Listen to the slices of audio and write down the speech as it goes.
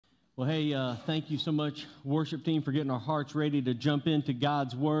Well, hey, thank you so much, worship team, for getting our hearts ready to jump into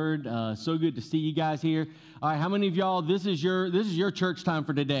God's Word. So good to see you guys here. All right, how many of y'all, this is your church time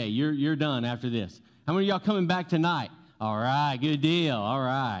for today? You're done after this. How many of y'all coming back tonight? All right, good deal. All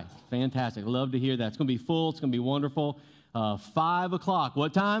right, fantastic. Love to hear that. It's going to be full. It's going to be wonderful. 5 o'clock.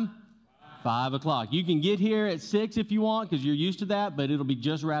 What time? 5 o'clock. You can get here at 6 if you want because you're used to that, but it'll be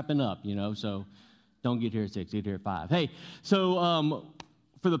just wrapping up, so don't get here at 6. Get here at 5. Hey, so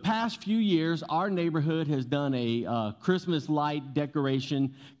for the past few years, our neighborhood has done a Christmas light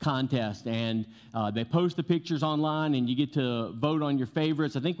decoration contest, and they post the pictures online, and you get to vote on your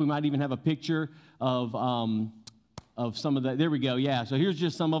favorites. I think we might even have a picture of some of that. There we go, yeah. So here's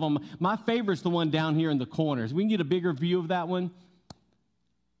just some of them. My favorite's the one down here in the corners. We can get a bigger view of that one.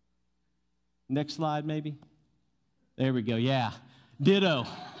 Next slide, maybe. There we go, yeah. Ditto.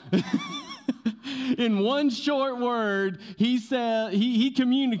 In one short word, he said he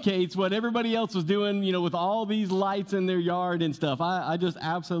communicates what everybody else was doing, with all these lights in their yard and stuff. I just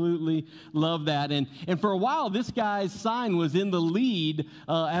absolutely love that. And for a while, this guy's sign was in the lead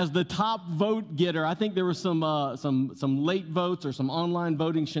as the top vote getter. I think there was some late votes or some online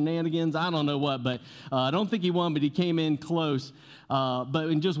voting shenanigans. I don't know what, but I don't think he won, but he came in close. But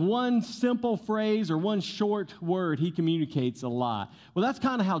in just one simple phrase or one short word, he communicates a lot. Well, that's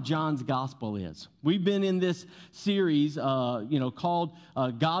kind of how John's gospel is. We've been in this series, called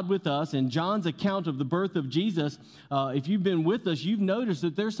God with Us, and John's account of the birth of Jesus. If you've been with us, you've noticed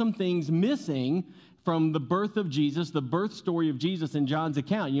that there's some things missing from the birth of Jesus, the birth story of Jesus in John's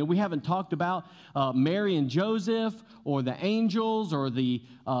account. We haven't talked about Mary and Joseph, or the angels, or the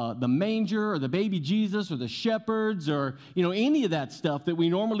manger, or the baby Jesus, or the shepherds, or any of that stuff that we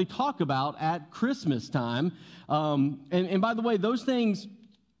normally talk about at Christmas time. And by the way, those things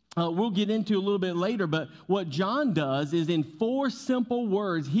we'll get into a little bit later, but what John does is in 4 simple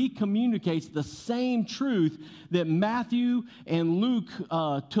words, he communicates the same truth that Matthew and Luke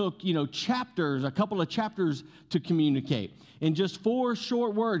took, chapters, a couple of chapters to communicate. In just 4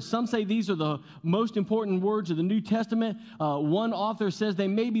 short words, some say these are the most important words of the New Testament. One author says they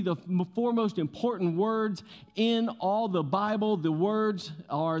may be the 4 most important words in all the Bible. The words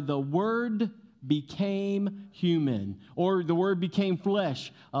are the Word became human, or the Word became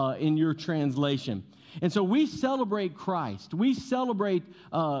flesh in your translation. And so we celebrate Christ. We celebrate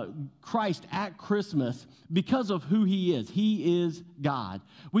Christ at Christmas because of who He is. He is God.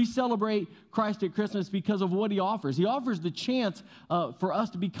 We celebrate Christ at Christmas because of what He offers. He offers the chance for us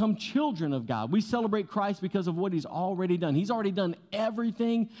to become children of God. We celebrate Christ because of what He's already done. He's already done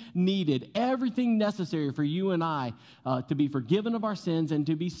everything needed, everything necessary for you and I to be forgiven of our sins and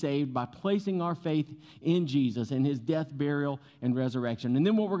to be saved by placing our faith in Jesus and His death, burial, and resurrection. And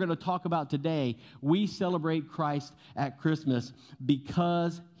then what we're going to talk about today, we celebrate Christ at Christmas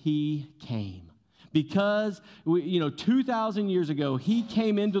because He came. Because, 2,000 years ago, He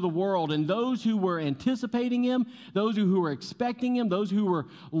came into the world, and those who were anticipating Him, those who were expecting Him, those who were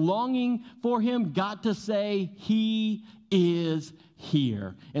longing for Him got to say, He is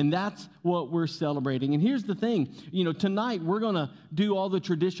here. And that's what we're celebrating. And here's the thing, tonight we're going to do all the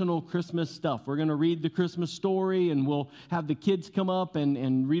traditional Christmas stuff. We're going to read the Christmas story, and we'll have the kids come up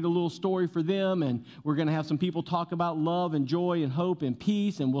and read a little story for them, and we're going to have some people talk about love and joy and hope and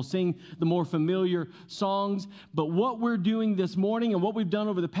peace, and we'll sing the more familiar songs. But what we're doing this morning and what we've done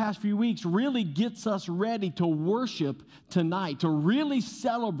over the past few weeks really gets us ready to worship tonight, to really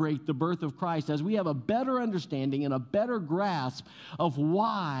celebrate the birth of Christ as we have a better understanding and a better grasp of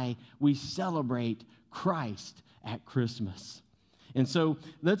why we celebrate Christ at Christmas. And so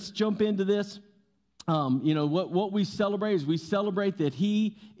let's jump into this. What we celebrate is we celebrate that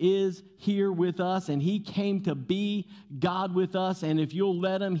He is here with us, and He came to be God with us, and if you'll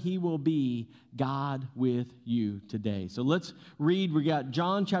let Him, He will be God with you today. So let's read. We got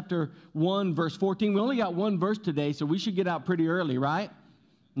John chapter 1, verse 14. We only got one verse today, so we should get out pretty early, right?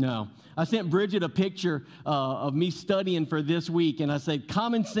 No. I sent Bridget a picture of me studying for this week, and I said,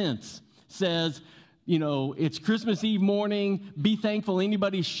 common sense says, it's Christmas Eve morning, be thankful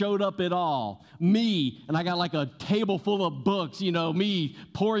anybody showed up at all. Me, and I got like a table full of books, me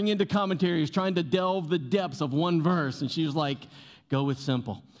pouring into commentaries, trying to delve the depths of one verse, and she was like, go with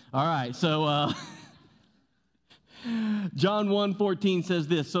simple. All right, so John 1:14 says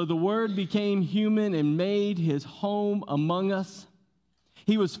this, so the Word became human and made His home among us.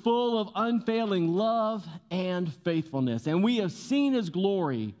 He was full of unfailing love and faithfulness, and we have seen His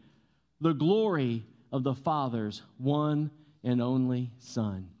glory, the glory of the Father's one and only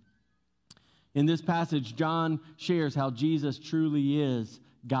Son. In this passage, John shares how Jesus truly is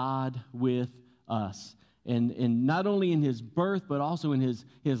God with us. and not only in his birth, but also in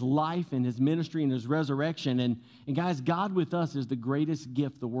his life and his ministry and his resurrection. And guys, God with us is the greatest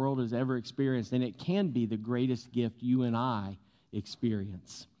gift the world has ever experienced, and it can be the greatest gift you and I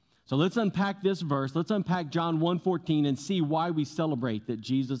experience. So let's unpack this verse. Let's unpack John 1:14 and see why we celebrate that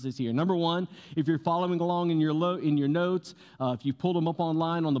Jesus is here. Number one, if you're following along in your notes, if you pulled them up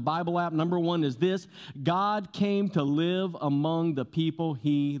online on the Bible app, number one is this: God came to live among the people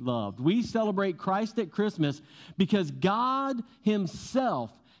he loved. We celebrate Christ at Christmas because God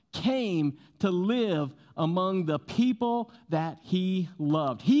himself came to live among the people that he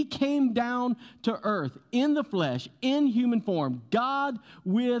loved. He came down to earth in the flesh, in human form, God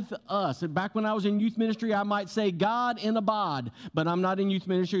with us. And back when I was in youth ministry, I might say God in a bod, but I'm not in youth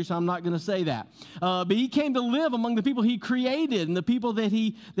ministry, so I'm not going to say that. But he came to live among the people he created and the people that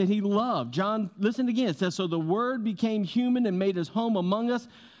he loved. John, listen again. It says, so the Word became human and made his home among us.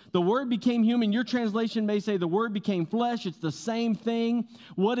 The Word became human. Your translation may say the Word became flesh. It's the same thing.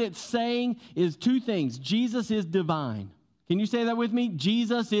 What it's saying is two things. Jesus is divine. Can you say that with me?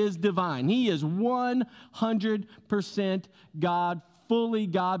 Jesus is divine. He is 100% God, fully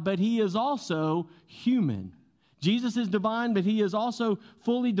God, but he is also human. Jesus is divine, but he is also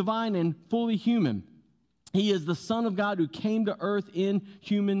fully divine and fully human. He is the Son of God who came to earth in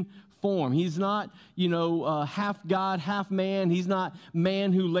human form. He's not, half God, half man. He's not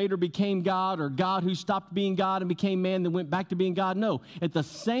man who later became God or God who stopped being God and became man then went back to being God. No, at the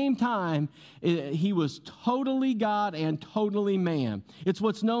same time, he was totally God and totally man. It's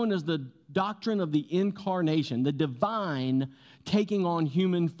what's known as the doctrine of the incarnation, the divine taking on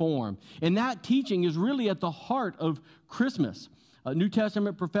human form. And that teaching is really at the heart of Christmas. New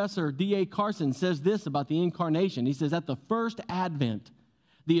Testament professor D.A. Carson says this about the incarnation. He says, at the first advent,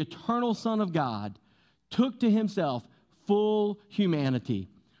 the eternal Son of God took to himself full humanity.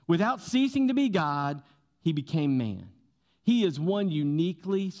 Without ceasing to be God, he became man. He is one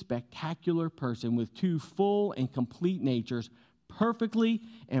uniquely spectacular person with two full and complete natures, perfectly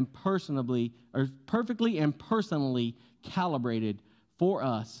and personally calibrated for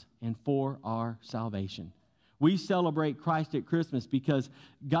us and for our salvation. We celebrate Christ at Christmas because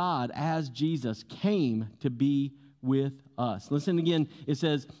God, as Jesus, came to be with us. Listen again. It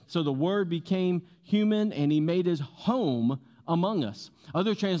says, so the Word became human and he made his home among us.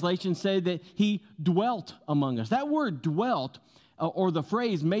 Other translations say that he dwelt among us. That word dwelt, or the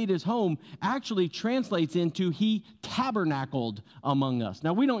phrase made his home, actually translates into he tabernacled among us.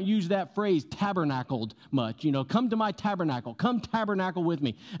 Now, we don't use that phrase tabernacled much. Come to my tabernacle. Come tabernacle with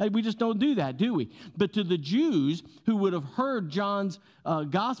me. We just don't do that, do we? But to the Jews who would have heard John's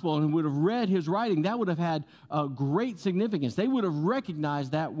gospel and would have read his writing, that would have had great significance. They would have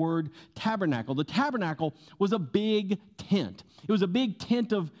recognized that word tabernacle. The tabernacle was a big tent. It was a big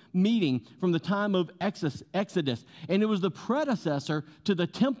tent of meeting from the time of Exodus, and it was the predecessor to the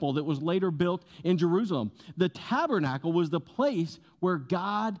temple that was later built in Jerusalem. The tabernacle was the place where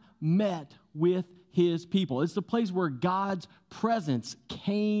God met with his people. It's the place where God's presence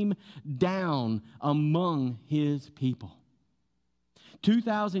came down among his people.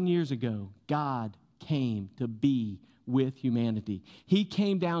 2,000 years ago, God came to be with humanity. He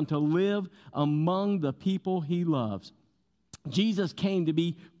came down to live among the people he loves. Jesus came to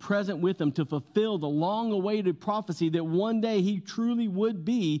be present with them, to fulfill the long-awaited prophecy that one day he truly would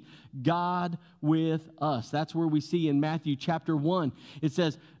be God with us. That's where we see in Matthew chapter 1. It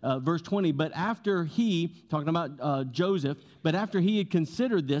says, verse 20, but after he, talking about Joseph, but after he had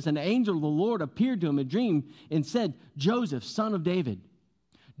considered this, an angel of the Lord appeared to him in a dream and said, Joseph, son of David,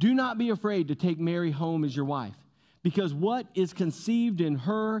 do not be afraid to take Mary home as your wife, because what is conceived in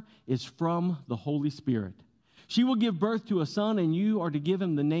her is from the Holy Spirit. She will give birth to a son, and you are to give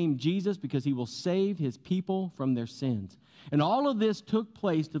him the name Jesus, because he will save his people from their sins. And all of this took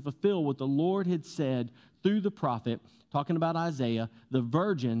place to fulfill what the Lord had said through the prophet, talking about Isaiah. The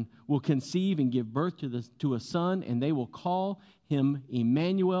virgin will conceive and give birth to a son, and they will call him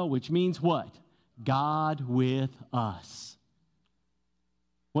Emmanuel, which means what? God with us.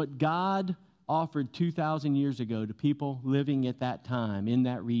 What God offered 2,000 years ago to people living at that time in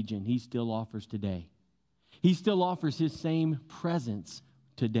that region, he still offers today. He still offers his same presence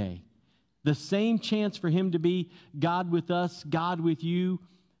today. The same chance for him to be God with us, God with you,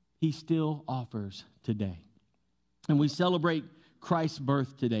 he still offers today. And we celebrate Christ's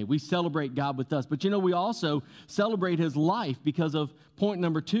birth today. We celebrate God with us. But we also celebrate his life because of point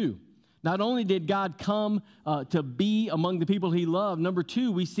number 2. Not only did God come to be among the people he loved, number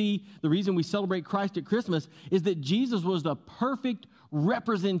 2, we see the reason we celebrate Christ at Christmas is that Jesus was the perfect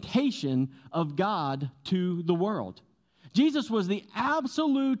representation of God to the world. Jesus was the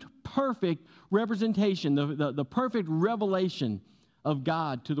absolute perfect representation, the perfect revelation of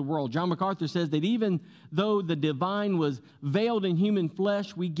God to the world. John MacArthur says that even though the divine was veiled in human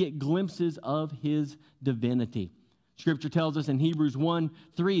flesh, we get glimpses of his divinity. Scripture tells us in Hebrews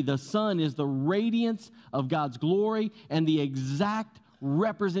 1:3, the Son is the radiance of God's glory and the exact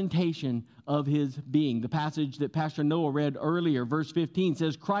representation of his being. The passage that Pastor Noah read earlier, verse 15,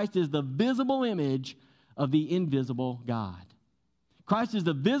 says, Christ is the visible image of the invisible God. Christ is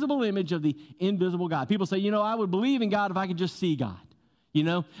the visible image of the invisible God. People say, I would believe in God if I could just see God.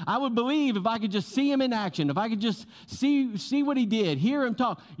 I would believe if I could just see him in action, if I could just see what he did, hear him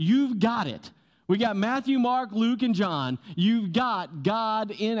talk. You've got it. We got Matthew, Mark, Luke, and John. You've got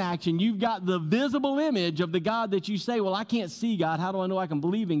God in action. You've got the visible image of the God that you say, well, I can't see God. How do I know I can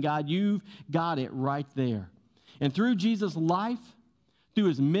believe in God? You've got it right there. And through Jesus' life, through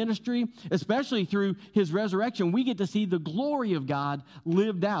his ministry, especially through his resurrection, we get to see the glory of God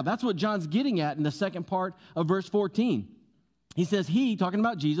lived out. That's what John's getting at in the second part of verse 14. He says he, talking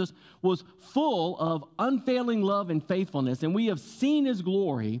about Jesus, was full of unfailing love and faithfulness, and we have seen his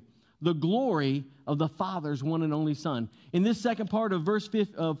glory, the glory of the Father's one and only Son. In this second part of verse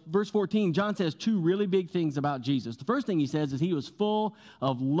 14, John says two really big things about Jesus. The first thing he says is he was full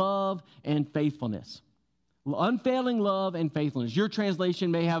of love and faithfulness. Unfailing love and faithfulness. Your translation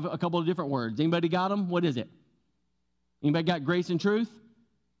may have a couple of different words. Anybody got them? What is it? Anybody got grace and truth?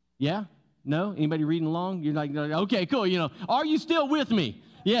 Yeah? No? Anybody reading along? You're like, okay, cool. Are you still with me?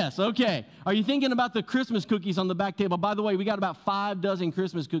 Yes, okay. Are you thinking about the Christmas cookies on the back table? By the way, we got about 5 dozen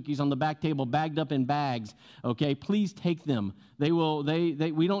Christmas cookies on the back table, bagged up in bags. Okay, please take them. We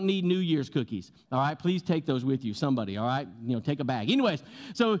don't need New Year's cookies. All right, please take those with you, somebody. All right, take a bag. Anyways,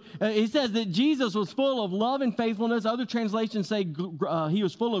 so it says that Jesus was full of love and faithfulness. Other translations say he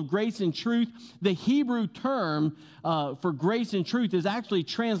was full of grace and truth. The Hebrew term for grace and truth is actually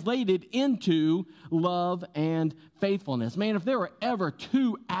translated into love and faithfulness. Man, if there were ever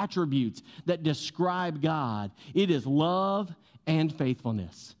 2 attributes that describe God, it is love and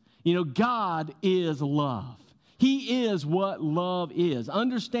faithfulness. God is love. He is what love is.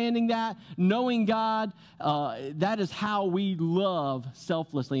 Understanding that, knowing God, that is how we love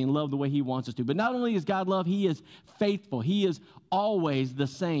selflessly and love the way he wants us to. But not only is God love, he is faithful. He is always the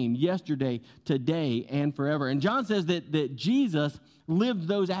same, yesterday, today, and forever. And John says that Jesus lived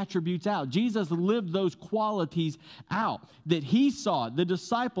those attributes out. Jesus lived those qualities out, that he saw it, the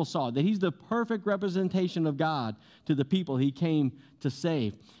disciples saw it, that he's the perfect representation of God to the people he came to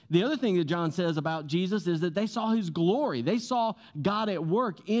save. The other thing that John says about Jesus is that they saw his glory. They saw God at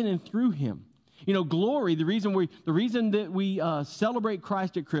work in and through him. Glory, the reason that we celebrate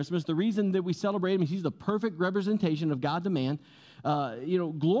Christ at Christmas, the reason that we celebrate him is he's the perfect representation of God the man.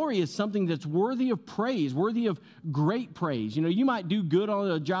 Glory is something that's worthy of praise, worthy of great praise. You might do good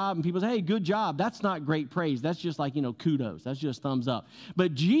on a job and people say, hey, good job. That's not great praise. That's just like, kudos. That's just thumbs up.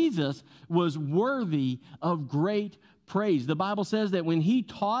 But Jesus was worthy of great praise. The Bible says that when he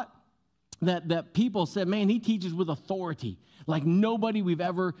taught, that people said, man, he teaches with authority like nobody we've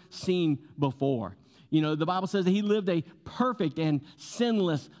ever seen before. The Bible says that he lived a perfect and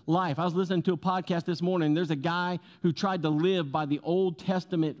sinless life. I was listening to a podcast this morning. There's a guy who tried to live by the Old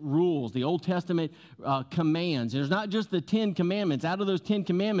Testament rules, the Old Testament commands. There's not just the 10 commandments. Out of those 10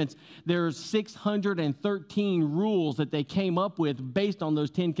 commandments, there's 613 rules that they came up with based on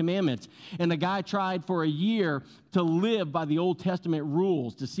those 10 commandments. And the guy tried for a year to live by the Old Testament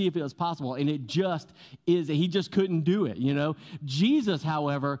rules to see if it was possible. And it just is. He just couldn't do it, Jesus,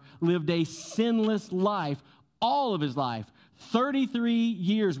 however, lived a sinless life, all of his life. 33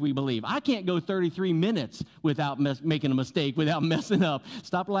 years, we believe. I can't go 33 minutes without making a mistake, without messing up.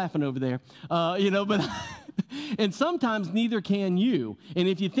 Stop laughing over there. But and sometimes neither can you. And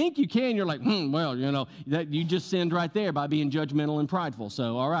if you think you can, you're like, that you just sinned right there by being judgmental and prideful.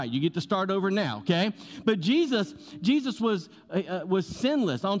 So, all right, you get to start over now, okay? But Jesus was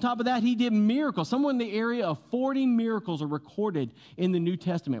sinless. On top of that, he did miracles. Somewhere in the area of 40 miracles are recorded in the New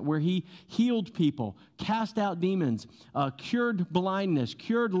Testament where he healed people, cast out demons, cured blindness,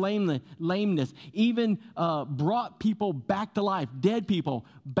 cured lameness, even brought people back to life, dead people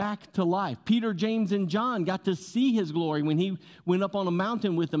back to life. Peter, James, and John got to see his glory when he went up on a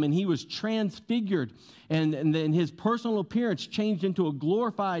mountain with them and he was transfigured. And then his personal appearance changed into a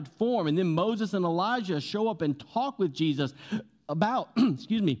glorified form. And then Moses and Elijah show up and talk with Jesus about,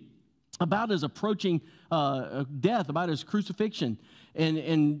 about his approaching death, about his crucifixion.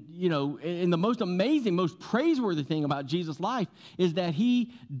 And the most amazing, most praiseworthy thing about Jesus' life is that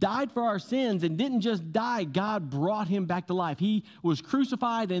he died for our sins and didn't just die. God brought him back to life. He was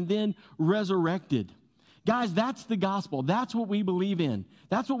crucified and then resurrected. Guys, that's the gospel. That's what we believe in.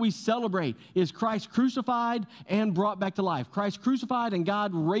 That's what we celebrate, is Christ crucified and brought back to life. Christ crucified and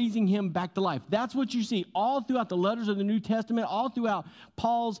God raising him back to life. That's what you see all throughout the letters of the New Testament, all throughout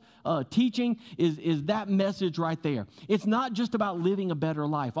Paul's teaching is that message right there. It's not just about living a better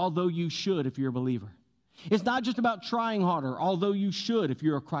life, although you should if you're a believer. It's not just about trying harder, although you should if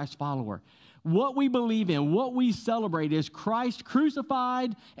you're a Christ follower. What we believe in, what we celebrate is Christ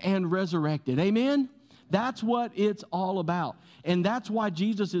crucified and resurrected. Amen? That's what it's all about. And that's why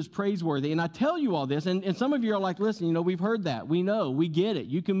Jesus is praiseworthy. And I tell you all this, and some of you are like, listen, we've heard that. We know. We get it.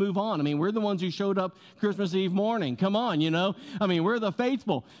 You can move on. I mean, we're the ones who showed up Christmas Eve morning. Come on, I mean, we're the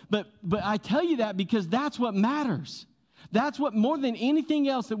faithful. But I tell you that because that's what matters. That's what, more than anything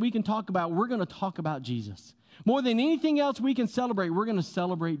else that we can talk about, we're going to talk about Jesus. More than anything else we can celebrate, we're going to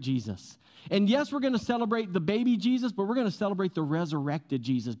celebrate Jesus. And yes, we're going to celebrate the baby Jesus, but we're going to celebrate the resurrected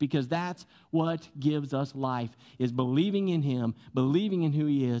Jesus, because that's what gives us life, is believing in him, believing in who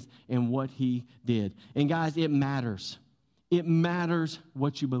he is and what he did. And guys, it matters. It matters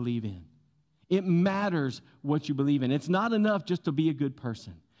what you believe in. It matters what you believe in. It's not enough just to be a good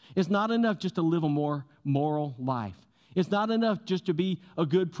person. It's not enough just to live a more moral life. It's not enough just to be a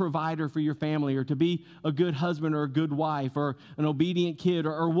good provider for your family, or to be a good husband or a good wife or an obedient kid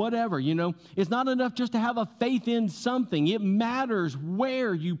or whatever, It's not enough just to have a faith in something. It matters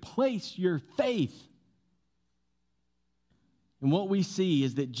where you place your faith. And what we see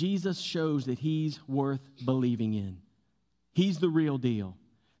is that Jesus shows that he's worth believing in. He's the real deal.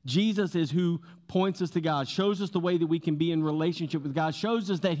 Jesus is who points us to God, shows us the way that we can be in relationship with God, shows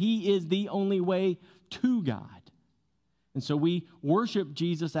us that he is the only way to God. And so we worship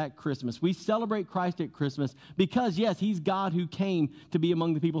Jesus at Christmas. We celebrate Christ at Christmas because, yes, he's God who came to be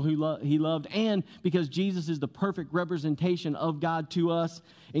among the people who he loved, and because Jesus is the perfect representation of God to us.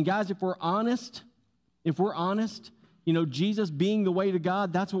 And guys, if we're honest, Jesus being the way to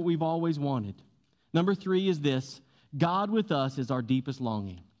God, that's what we've always wanted. Number 3 is this: God with us is our deepest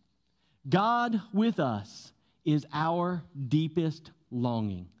longing. God with us is our deepest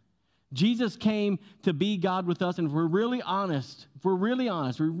longing. Jesus came to be God with us, and if we're really honest, we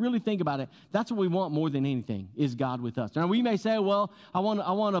really think about it, that's what we want more than anything, is God with us. Now, we may say, well, I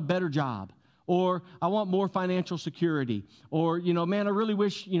want a better job, or I want more financial security, or, man, I really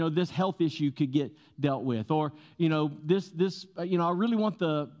wish, this health issue could get dealt with, or, this, I really want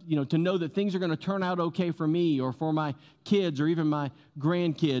to know that things are going to turn out okay for me, or for my kids, or even my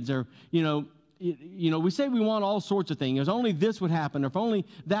grandkids, or, we say we want all sorts of things. If only this would happen, or if only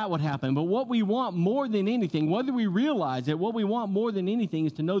that would happen. But what we want more than anything, whether we realize it, what we want more than anything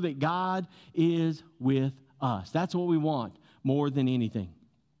is to know that God is with us. That's what we want more than anything.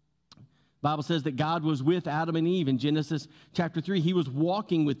 The Bible says that God was with Adam and Eve in Genesis chapter 3. He was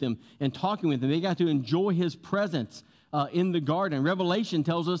walking with them and talking with them. They got to enjoy his presence in the garden. Revelation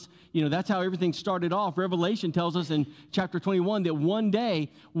tells us, that's how everything started off. Revelation tells us in chapter 21 that one day,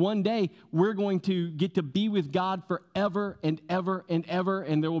 we're going to get to be with God forever and ever and ever,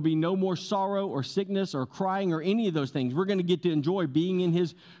 and there will be no more sorrow or sickness or crying or any of those things. We're going to get to enjoy being in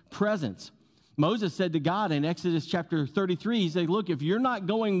his presence. Moses said to God in Exodus chapter 33, he said, look, if you're not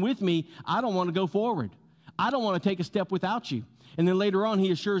going with me, I don't want to go forward. I don't want to take a step without you. And then later on,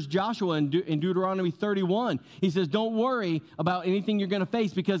 he assures Joshua in Deuteronomy 31, he says, don't worry about anything you're going to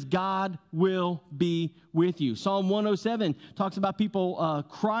face, because God will be with you. Psalm 107 talks about people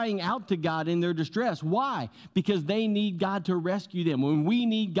crying out to God in their distress. Why? Because they need God to rescue them. When we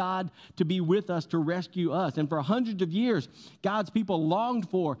need God to be with us, to rescue us. And for hundreds of years, God's people longed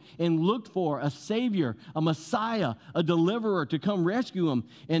for and looked for a Savior, a Messiah, a deliverer to come rescue them.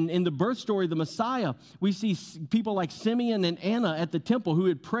 And in the birth story of the Messiah, we see people like Simeon and Anna at the temple who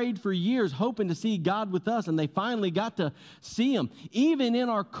had prayed for years hoping to see God with us, and they finally got to see him. Even in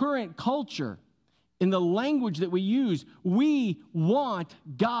our current culture, in the language that we use, we want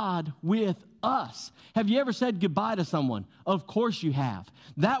God with us. Have you ever said goodbye to someone? Of course you have.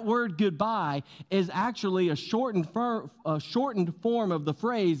 That word goodbye is actually a shortened form of the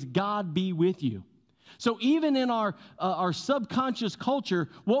phrase, God be with you. So even in our subconscious culture,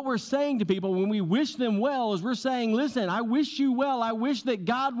 what we're saying to people when we wish them well is we're saying, listen, I wish you well. I wish that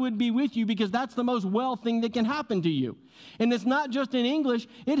God would be with you, because that's the most well thing that can happen to you. And it's not just in English,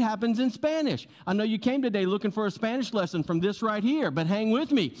 it happens in Spanish. I know you came today looking for a Spanish lesson from this right here, but hang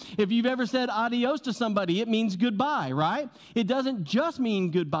with me. If you've ever said adios to somebody, it means goodbye, right? It doesn't just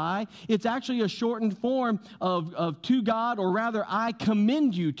mean goodbye. It's actually a shortened form of to God, or rather, I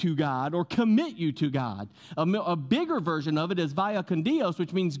commend you to God, or commit you to God. God. A bigger version of it is via kondios,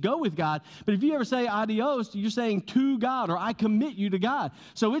 which means go with God. But if you ever say adios, you're saying to God, or I commit you to God.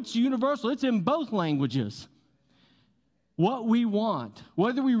 So it's universal. It's in both languages. What we want,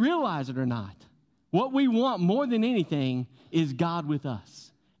 whether we realize it or not, what we want more than anything is God with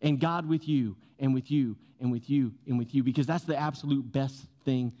us, and God with you, and with you, and with you, and with you, because that's the absolute best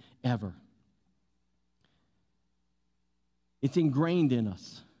thing ever. It's ingrained in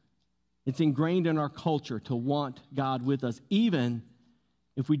us. It's ingrained in our culture to want God with us, even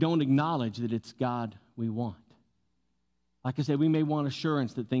if we don't acknowledge that it's God we want. Like I said, we may want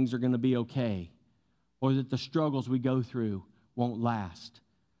assurance that things are going to be okay, or that the struggles we go through won't last,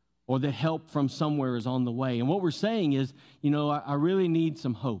 or that help from somewhere is on the way. And what we're saying is, I really need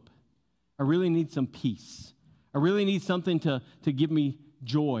some hope. I really need some peace. I really need something to give me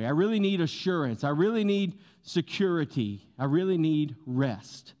joy. I really need assurance. I really need security. I really need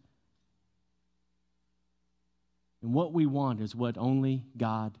rest. And what we want is what only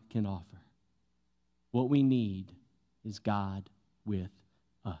God can offer. What we need is God with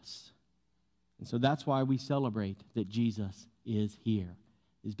us. And so that's why we celebrate that Jesus is here,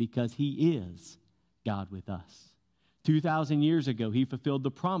 is because he is God with us. 2,000 years ago, he fulfilled the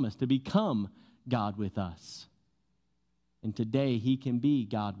promise to become God with us. And today, he can be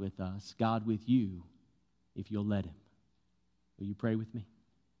God with us, God with you, if you'll let him. Will you pray with me?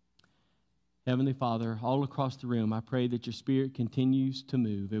 Heavenly Father, all across the room, I pray that your Spirit continues to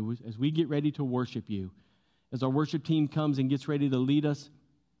move. As we get ready to worship you, as our worship team comes and gets ready to lead us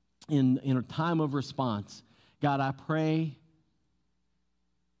in a time of response, God, I pray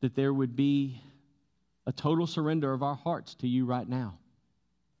that there would be a total surrender of our hearts to you right now.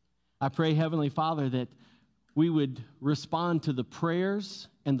 I pray, Heavenly Father, that we would respond to the prayers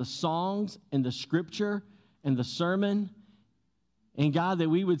and the songs and the scripture and the sermon. And God, that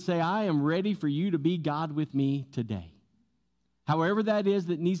we would say, I am ready for you to be God with me today. However that is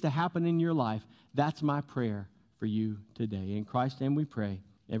that needs to happen in your life, that's my prayer for you today. In Christ's name we pray.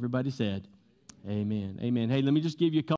 Everybody said, amen. Amen. Hey, let me just give you a couple